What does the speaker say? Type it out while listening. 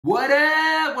What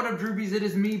up? What up, Droopies? It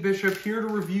is me, Bishop, here to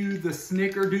review the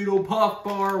Snickerdoodle Puff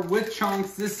Bar with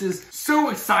chunks. This is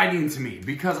so exciting to me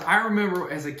because I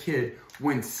remember as a kid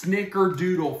when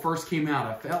Snickerdoodle first came out,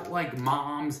 I felt like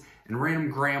moms and random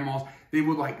grandmas, they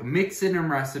would like mix it in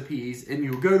recipes, and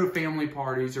you would go to family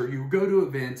parties or you would go to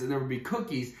events and there would be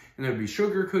cookies, and there would be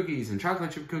sugar cookies and chocolate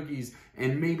chip cookies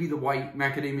and maybe the white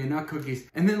macadamia nut cookies.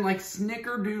 And then like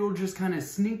Snickerdoodle just kind of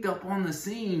sneaked up on the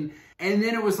scene, and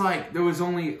then it was like there was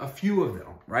only a few of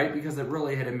them, right? Because it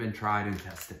really hadn't been tried and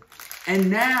tested. And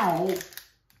now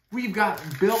we've got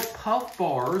built puff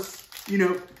bars, you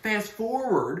know, fast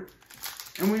forward,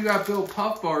 and we've got built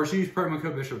puff bars. Use promo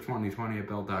code Bishop2020 at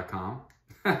built.com.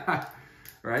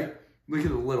 Right? Look at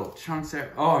the little chunks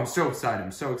there. Oh, I'm so excited.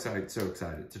 I'm so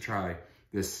excited to try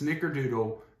this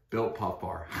Snickerdoodle built puff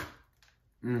bar.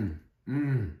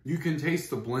 You can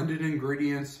taste the blended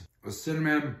ingredients, the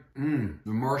cinnamon,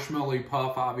 the marshmallowy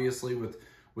puff, obviously,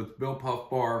 with built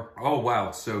puff bar. Oh, wow,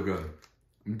 it's so good.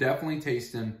 I'm definitely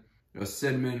tasting a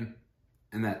cinnamon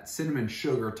and that cinnamon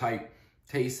sugar type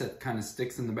taste that kind of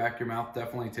sticks in the back of your mouth.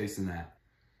 Definitely tasting that.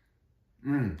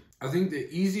 I think the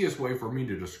easiest way for me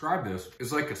to describe this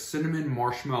is like a cinnamon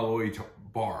marshmallowy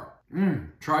bar.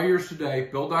 Try yours today,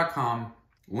 built.com,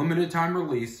 limited time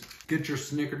release. Get your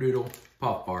Snickerdoodle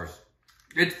puff bars.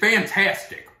 It's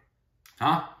fantastic.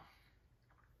 Huh?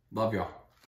 Love y'all.